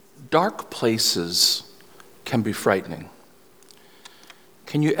Dark places can be frightening.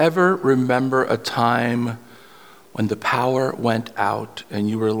 Can you ever remember a time when the power went out and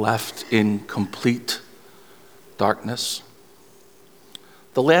you were left in complete darkness?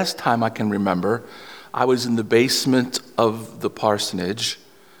 The last time I can remember, I was in the basement of the parsonage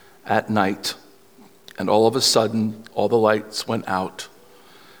at night, and all of a sudden, all the lights went out,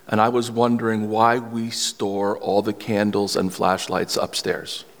 and I was wondering why we store all the candles and flashlights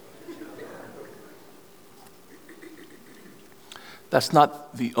upstairs. That's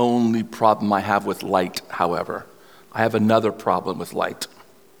not the only problem I have with light, however. I have another problem with light.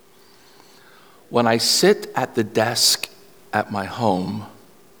 When I sit at the desk at my home,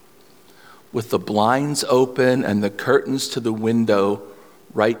 with the blinds open and the curtains to the window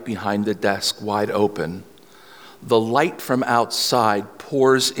right behind the desk wide open, the light from outside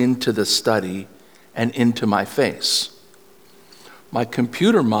pours into the study and into my face. My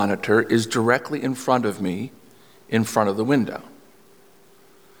computer monitor is directly in front of me, in front of the window.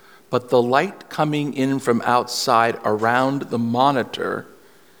 But the light coming in from outside around the monitor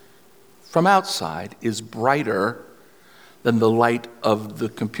from outside is brighter than the light of the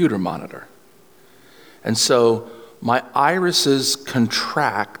computer monitor. And so my irises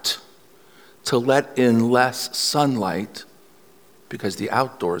contract to let in less sunlight because the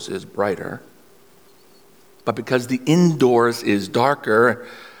outdoors is brighter. But because the indoors is darker,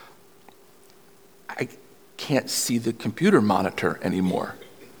 I can't see the computer monitor anymore.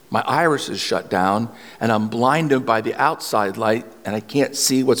 My iris is shut down, and I'm blinded by the outside light, and I can't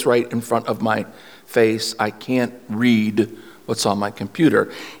see what's right in front of my face. I can't read what's on my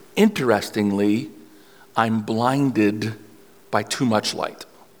computer. Interestingly, I'm blinded by too much light.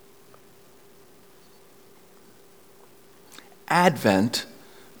 Advent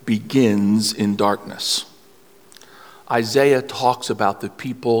begins in darkness. Isaiah talks about the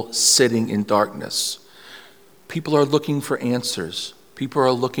people sitting in darkness. People are looking for answers. People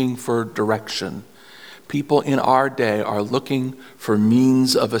are looking for direction. People in our day are looking for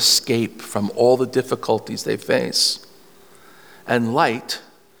means of escape from all the difficulties they face. And light,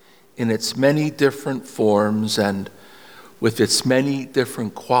 in its many different forms and with its many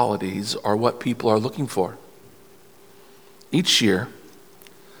different qualities, are what people are looking for. Each year,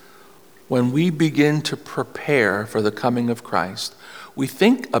 when we begin to prepare for the coming of Christ, we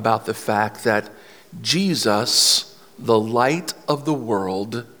think about the fact that Jesus, the light of the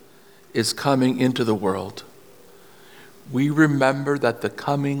world, is coming into the world. We remember that the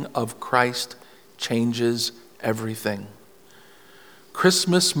coming of Christ changes everything.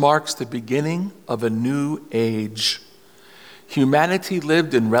 Christmas marks the beginning of a new age. Humanity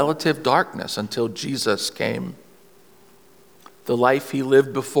lived in relative darkness until Jesus came. The life he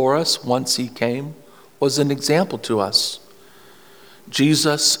lived before us once he came was an example to us.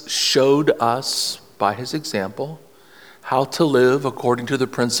 Jesus showed us by his example how to live according to the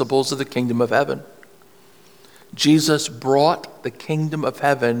principles of the kingdom of heaven. Jesus brought the kingdom of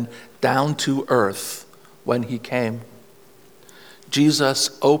heaven down to earth when he came.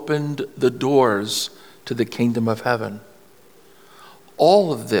 Jesus opened the doors to the kingdom of heaven.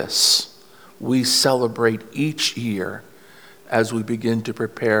 All of this we celebrate each year as we begin to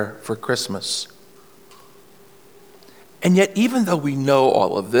prepare for Christmas. And yet, even though we know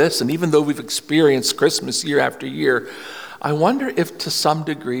all of this, and even though we've experienced Christmas year after year, I wonder if to some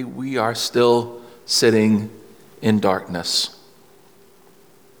degree we are still sitting in darkness.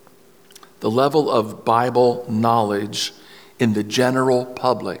 The level of Bible knowledge in the general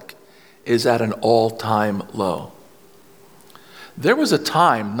public is at an all-time low. There was a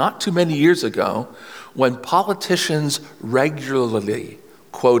time, not too many years ago, when politicians regularly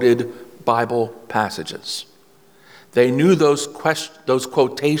quoted Bible passages. They knew those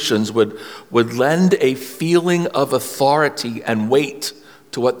quotations would lend a feeling of authority and weight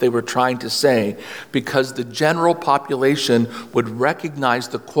to what they were trying to say, because the general population would recognize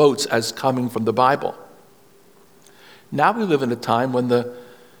the quotes as coming from the Bible. Now we live in a time when the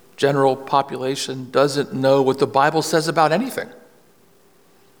general population doesn't know what the Bible says about anything.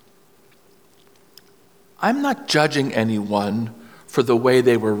 I'm not judging anyone for the way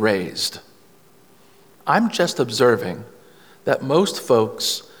they were raised. I'm just observing that most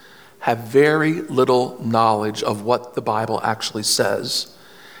folks have very little knowledge of what the Bible actually says,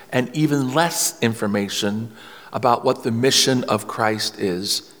 and even less information about what the mission of Christ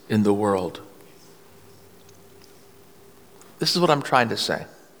is in the world. This is what I'm trying to say.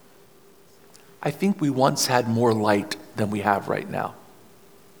 I think we once had more light than we have right now.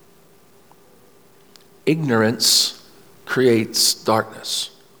 Ignorance creates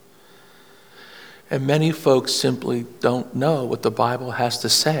darkness. And many folks simply don't know what the Bible has to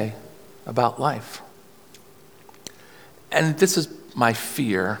say about life. And this is my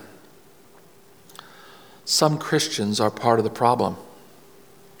fear. Some Christians are part of the problem.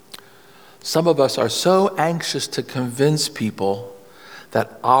 Some of us are so anxious to convince people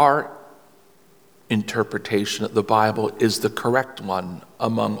that our interpretation of the Bible is the correct one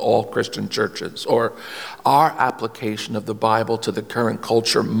among all Christian churches, or our application of the Bible to the current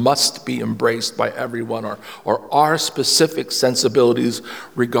culture must be embraced by everyone, or our specific sensibilities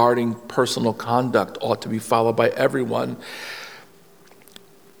regarding personal conduct ought to be followed by everyone.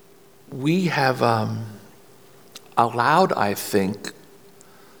 We have allowed, I think,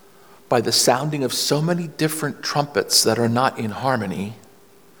 by the sounding of so many different trumpets that are not in harmony,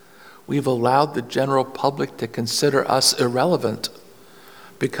 we've allowed the general public to consider us irrelevant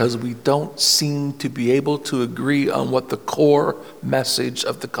because we don't seem to be able to agree on what the core message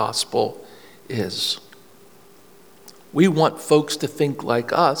of the gospel is. We want folks to think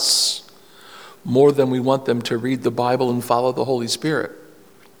like us more than we want them to read the Bible and follow the Holy Spirit.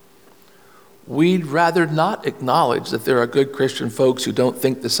 We'd rather not acknowledge that there are good Christian folks who don't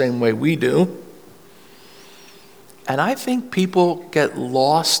think the same way we do. And I think people get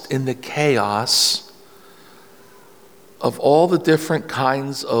lost in the chaos of all the different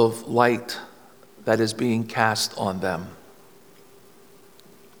kinds of light that is being cast on them.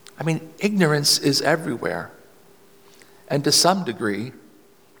 I mean, ignorance is everywhere. And to some degree,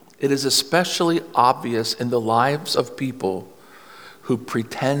 it is especially obvious in the lives of people who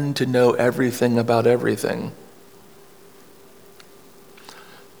pretend to know everything about everything.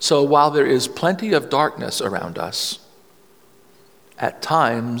 So while there is plenty of darkness around us, at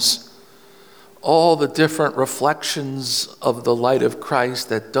times, all the different reflections of the light of Christ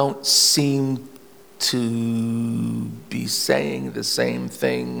that don't seem to be saying the same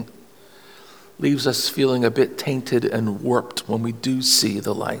thing leaves us feeling a bit tainted and warped when we do see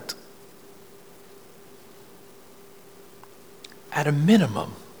the light. At a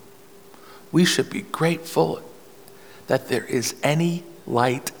minimum, we should be grateful that there is any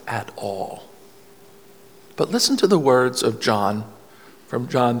light at all. But listen to the words of John from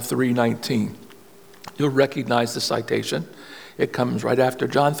John 3:19. You'll recognize the citation. It comes right after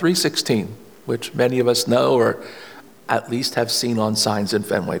John 3:16, which many of us know or at least have seen on signs in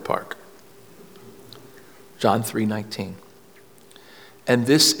Fenway Park. John 3:19. And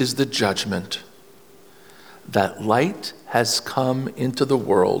this is the judgment, that light has come into the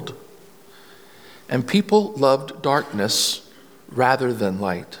world, and people loved darkness rather than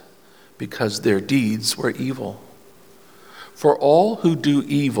light, because their deeds were evil. For all who do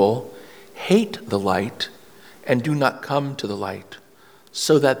evil hate the light and do not come to the light,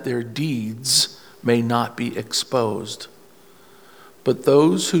 so that their deeds may not be exposed. But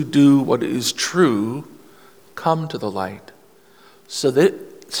those who do what is true come to the light, so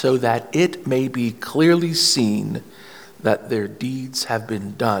that it may be clearly seen that their deeds have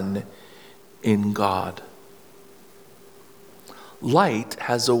been done in God. Light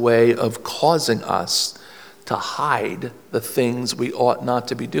has a way of causing us to hide the things we ought not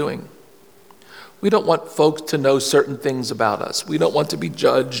to be doing. We don't want folks to know certain things about us. We don't want to be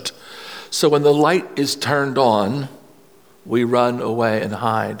judged. So when the light is turned on, we run away and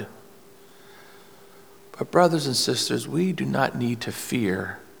hide. But brothers and sisters, we do not need to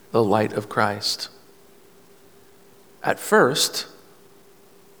fear the light of Christ. At first,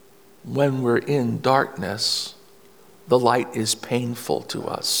 when we're in darkness, the light is painful to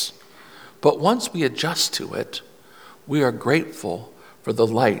us. But once we adjust to it, we are grateful for the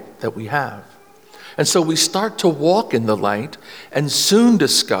light that we have. And so we start to walk in the light and soon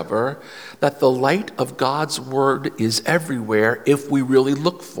discover that the light of God's word is everywhere if we really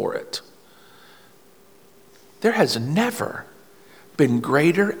look for it. There has never been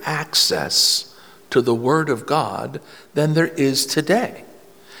greater access to the word of God than there is today.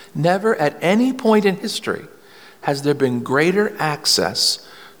 Never at any point in history has there been greater access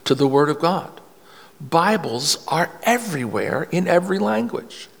to the word of God. Bibles are everywhere in every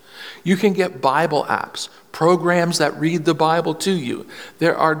language. You can get Bible apps, programs that read the Bible to you.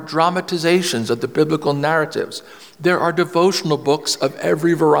 There are dramatizations of the biblical narratives. There are devotional books of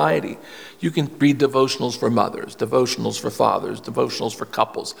every variety. You can read devotionals for mothers, devotionals for fathers, devotionals for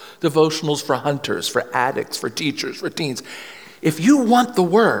couples, devotionals for hunters, for addicts, for teachers, for teens. If you want the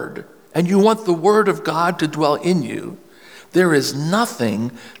word, and you want the word of God to dwell in you, there is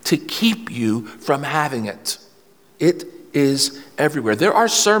nothing to keep you from having it. It is everywhere. There are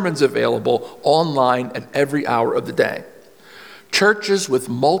sermons available online at every hour of the day. Churches with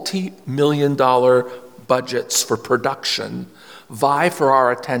multi-million-dollar budgets for production vie for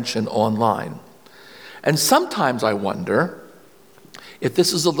our attention online. And sometimes I wonder if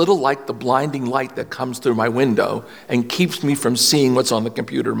this is a little like the blinding light that comes through my window and keeps me from seeing what's on the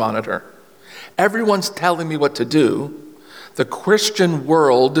computer monitor. Everyone's telling me what to do. The Christian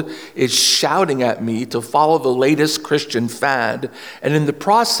world is shouting at me to follow the latest Christian fad. And in the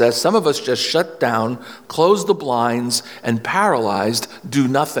process, some of us just shut down, close the blinds, and paralyzed, do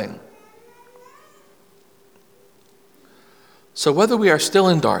nothing. So whether we are still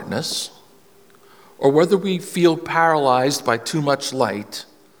in darkness, or whether we feel paralyzed by too much light,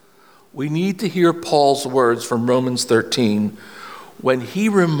 we need to hear Paul's words from Romans 13 when he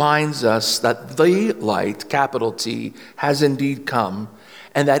reminds us that the light, capital T, has indeed come,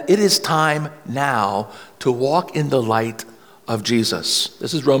 and that it is time now to walk in the light of Jesus.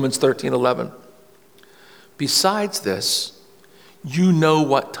 This is Romans 13:11. Besides this, you know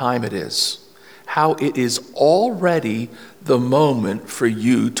what time it is, how it is already the moment for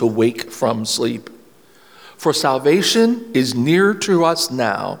you to wake from sleep. For salvation is nearer to us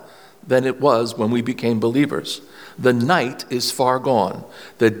now than it was when we became believers. The night is far gone.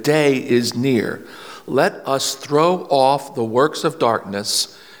 The day is near. Let us throw off the works of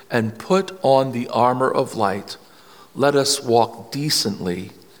darkness and put on the armor of light. Let us walk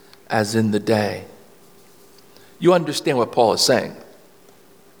decently as in the day. You understand what Paul is saying.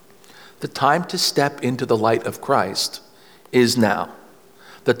 The time to step into the light of Christ is now.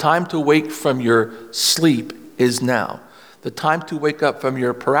 The time to wake from your sleep is now. The time to wake up from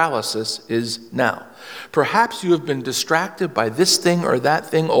your paralysis is now. Perhaps you have been distracted by this thing or that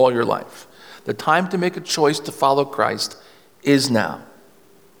thing all your life. The time to make a choice to follow Christ is now.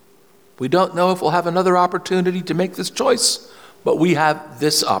 We don't know if we'll have another opportunity to make this choice, but we have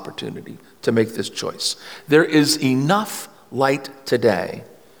this opportunity to make this choice. There is enough light today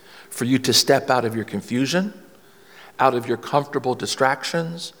for you to step out of your confusion, out of your comfortable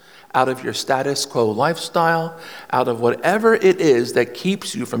distractions, out of your status quo lifestyle, out of whatever it is that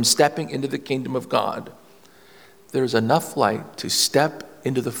keeps you from stepping into the kingdom of God. There's enough light to step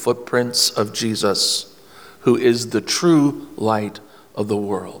into the footprints of Jesus, who is the true light of the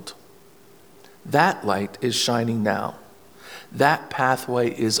world. That light is shining now. That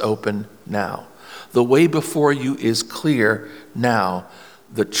pathway is open now. The way before you is clear now.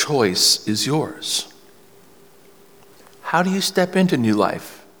 The choice is yours. How do you step into new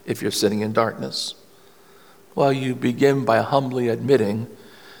life if you're sitting in darkness? Well, you begin by humbly admitting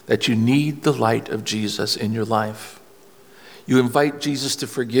that you need the light of Jesus in your life. You invite Jesus to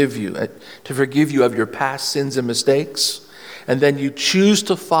forgive you of your past sins and mistakes, and then you choose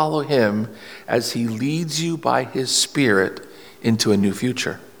to follow him as he leads you by his Spirit into a new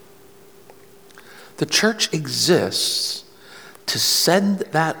future. The church exists to send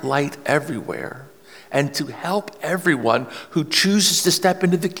that light everywhere and to help everyone who chooses to step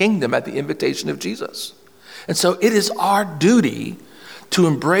into the kingdom at the invitation of Jesus. And so it is our duty to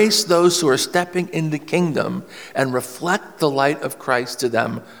embrace those who are stepping in the kingdom and reflect the light of Christ to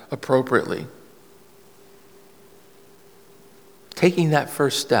them appropriately. Taking that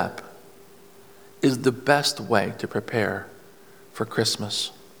first step is the best way to prepare for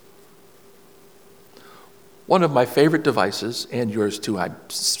Christmas. One of my favorite devices, and yours too,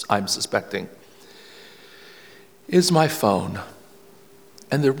 I'm suspecting, is my phone.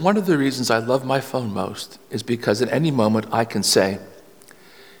 And one of the reasons I love my phone most is because at any moment I can say,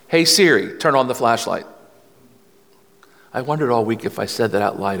 "Hey Siri, turn on the flashlight." I wondered all week if I said that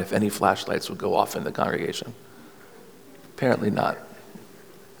out loud, if any flashlights would go off in the congregation. Apparently not.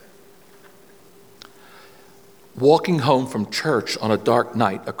 Walking home from church on a dark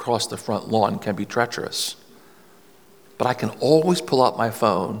night across the front lawn can be treacherous. But I can always pull out my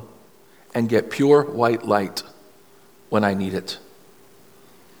phone and get pure white light when I need it.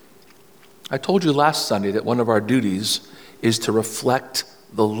 I told you last Sunday that one of our duties is to reflect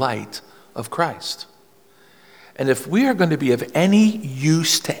the light of Christ. And if we are going to be of any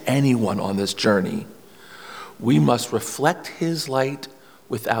use to anyone on this journey, we must reflect his light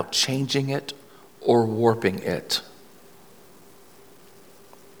without changing it or warping it.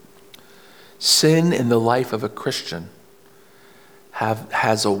 Sin in the life of a Christian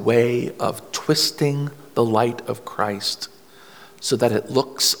has a way of twisting the light of Christ so that it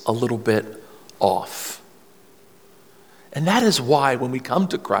looks a little bit off. And that is why when we come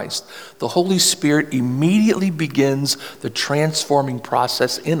to Christ, the Holy Spirit immediately begins the transforming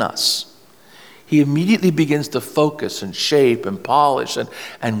process in us. He immediately begins to focus and shape and polish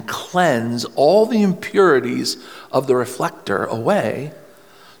and cleanse all the impurities of the reflector away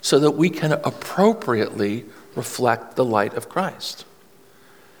so that we can appropriately reflect the light of Christ.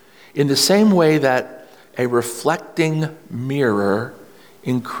 In the same way that a reflecting mirror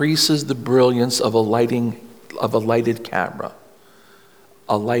increases the brilliance of a lighted camera,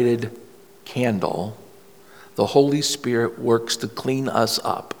 a lighted candle. The Holy Spirit works to clean us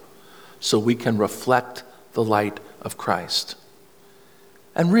up so we can reflect the light of Christ.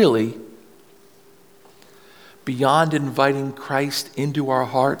 And really, beyond inviting Christ into our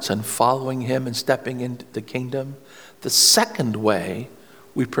hearts and following him and stepping into the kingdom, the second way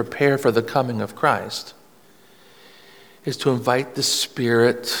we prepare for the coming of Christ is to invite the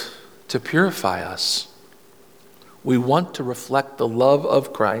Spirit to purify us. We want to reflect the love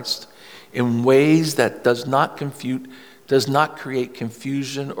of Christ in ways that does not create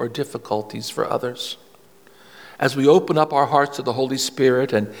confusion or difficulties for others. As we open up our hearts to the Holy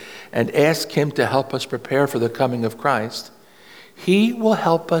Spirit and ask him to help us prepare for the coming of Christ, he will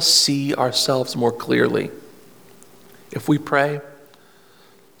help us see ourselves more clearly. If we pray,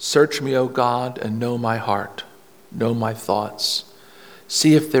 "Search me, O God, and know my heart, know my thoughts.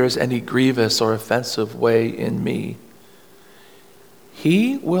 See if there is any grievous or offensive way in me,"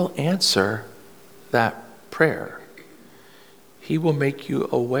 he will answer that prayer. He will make you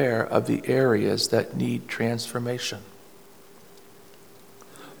aware of the areas that need transformation.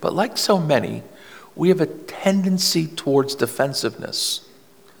 But like so many, we have a tendency towards defensiveness.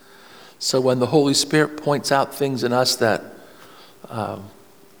 So when the Holy Spirit points out things in us that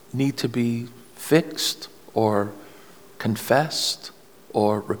need to be fixed or confessed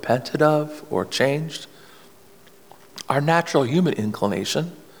or repented of or changed, our natural human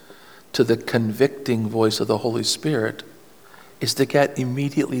inclination to the convicting voice of the Holy Spirit is to get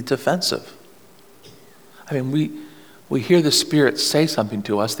immediately defensive. I mean, we hear the Spirit say something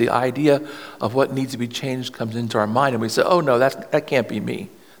to us, the idea of what needs to be changed comes into our mind, and we say, "Oh no, that can't be me.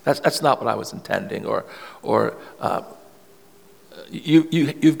 That's not what I was intending," or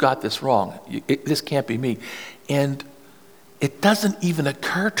you've got this wrong. This can't be me. And it doesn't even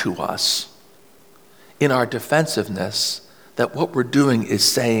occur to us in our defensiveness that what we're doing is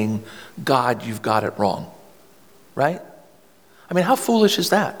saying, "God, you've got it wrong." Right? I mean, how foolish is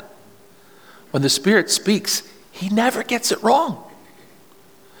that? When the Spirit speaks, he never gets it wrong.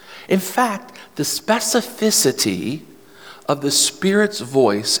 In fact, the specificity of the Spirit's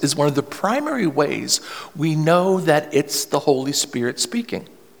voice is one of the primary ways we know that it's the Holy Spirit speaking,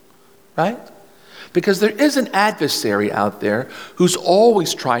 right? Because there is an adversary out there who's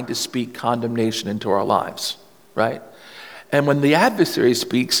always trying to speak condemnation into our lives, right? And when the adversary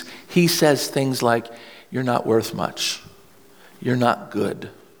speaks, he says things like, "You're not worth much. You're not good.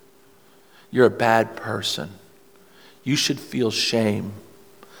 You're a bad person. You should feel shame."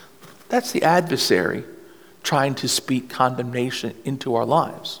 That's the adversary trying to speak condemnation into our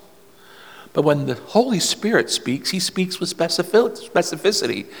lives. But when the Holy Spirit speaks, he speaks with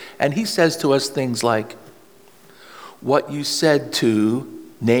specificity. And he says to us things like, "What you said to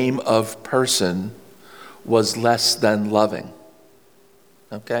name of person was less than loving."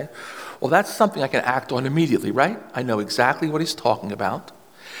 Okay? Well, that's something I can act on immediately, right? I know exactly what he's talking about.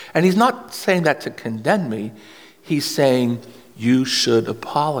 And he's not saying that to condemn me. He's saying you should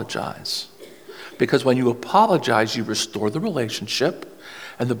apologize. Because when you apologize, you restore the relationship,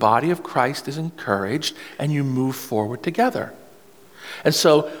 and the body of Christ is encouraged, and you move forward together. And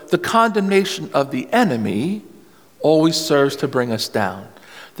so the condemnation of the enemy always serves to bring us down.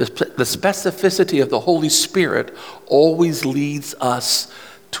 The specificity of the Holy Spirit always leads us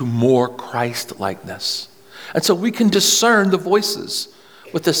to more Christ-likeness. And so we can discern the voices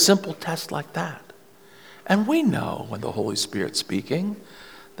with a simple test like that. And we know when the Holy Spirit's speaking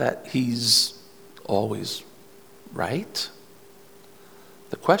that he's always right.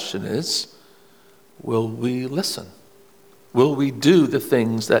 The question is, will we listen? Will we do the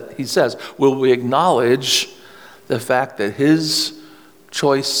things that he says? Will we acknowledge the fact that his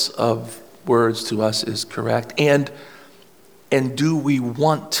choice of words to us is correct? And do we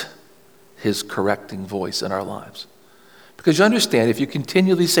want his correcting voice in our lives? Because you understand, if you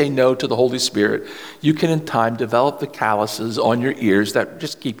continually say no to the Holy Spirit, you can in time develop the calluses on your ears that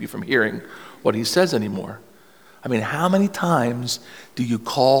just keep you from hearing what he says anymore. I mean, how many times do you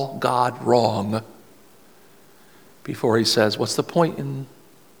call God wrong before he says, "What's the point in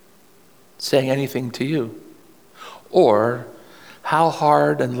saying anything to you?" Or, "How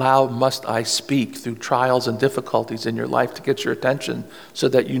hard and loud must I speak through trials and difficulties in your life to get your attention so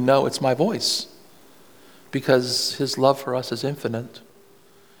that you know it's my voice?" Because his love for us is infinite,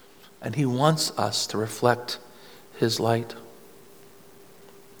 and he wants us to reflect his light.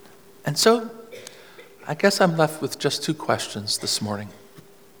 And so, I guess I'm left with just two questions this morning.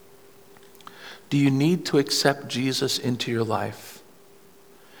 Do you need to accept Jesus into your life?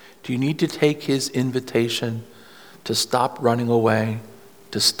 Do you need to take his invitation to stop running away,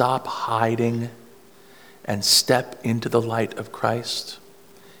 to stop hiding and step into the light of Christ?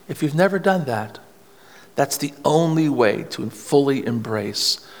 If you've never done that, that's the only way to fully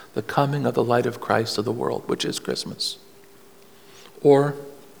embrace the coming of the light of Christ to the world, which is Christmas. Or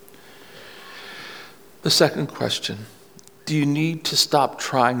the second question, do you need to stop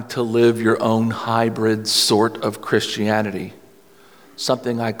trying to live your own hybrid sort of Christianity?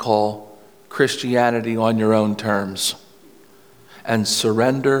 Something I call Christianity on your own terms, and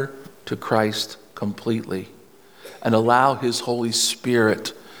surrender to Christ completely and allow his Holy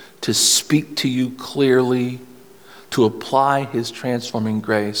Spirit to speak to you clearly, to apply his transforming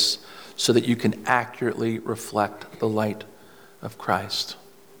grace so that you can accurately reflect the light of Christ.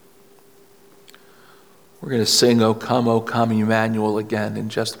 We're going to sing O Come, Emmanuel again in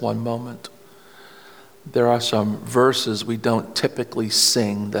just one moment. There are some verses we don't typically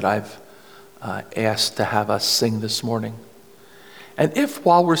sing that I've asked to have us sing this morning. And if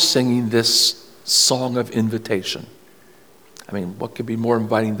while we're singing this song of invitation, I mean, what could be more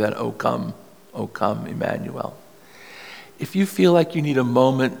inviting than O come, Emmanuel? If you feel like you need a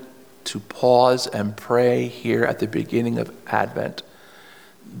moment to pause and pray here at the beginning of Advent,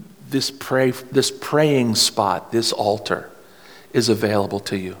 this praying spot, this altar, is available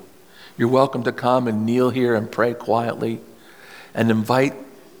to you. You're welcome to come and kneel here and pray quietly and invite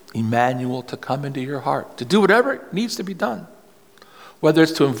Emmanuel to come into your heart, to do whatever needs to be done. Whether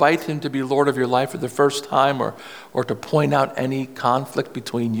it's to invite him to be Lord of your life for the first time or to point out any conflict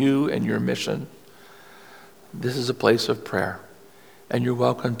between you and your mission. This is a place of prayer, and you're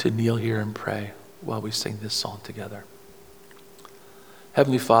welcome to kneel here and pray while we sing this song together.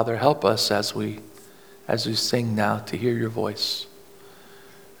 Heavenly Father, help us as we sing now to hear your voice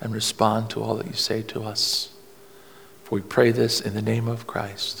and respond to all that you say to us. For we pray this in the name of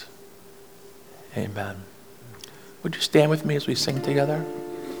Christ. Amen. Would you stand with me as we sing together?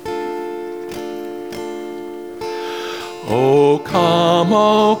 O come,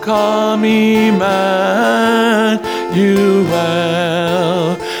 Emmanuel,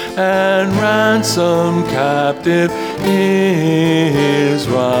 and ransom captive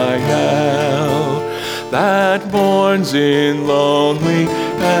Israel, that mourns in lonely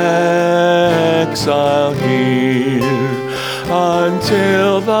exile here,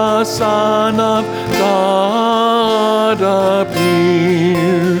 until the Son of God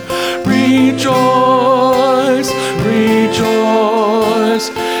appear. Rejoice, rejoice,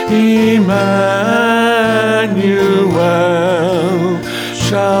 Emmanuel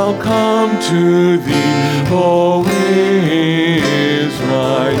shall come to thee, O Israel.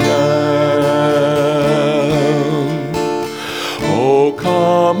 O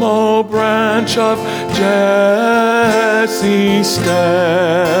come, O branch of Jesse's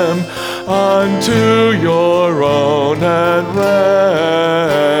stem, unto your own and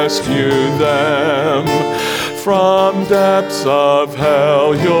rescue them. From depths of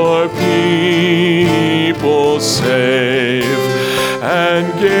hell your people save,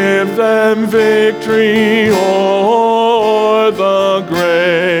 and give them victory o'er the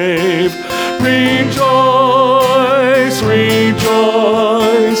grave. Rejoice,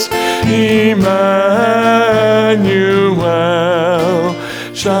 rejoice, Emmanuel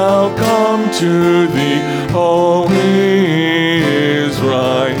shall come to thee, O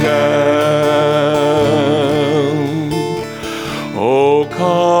Israel. O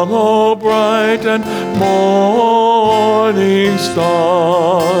come, O bright and morning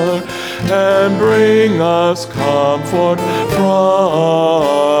star, and bring us comfort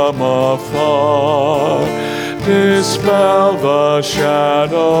from afar. Dispel the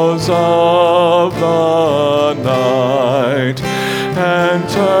shadows of the night, and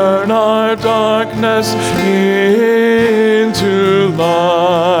turn our darkness into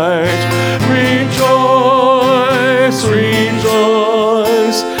light. Rejoice,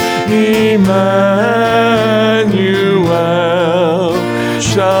 rejoice, Emmanuel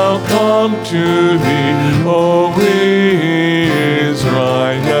shall come to thee, O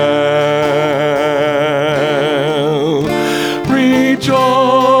Israel.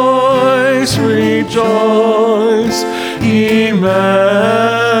 Rejoice, rejoice, Emmanuel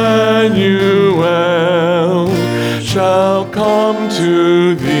shall come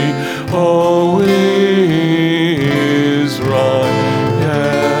to thee, O Israel.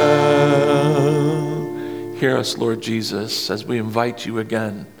 Hear us, Lord Jesus, as we invite you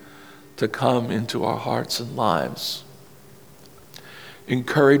again to come into our hearts and lives.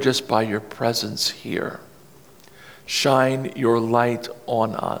 Encourage us by your presence here. Shine your light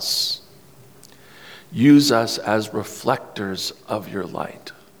on us. Use us as reflectors of your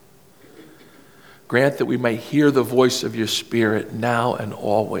light. Grant that we may hear the voice of your Spirit now and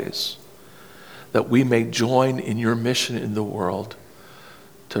always, that we may join in your mission in the world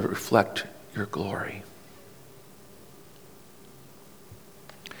to reflect your glory.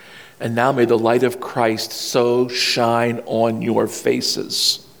 And now may the light of Christ so shine on your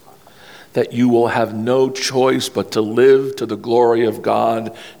faces that you will have no choice but to live to the glory of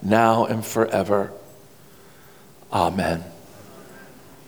God now and forever. Amen.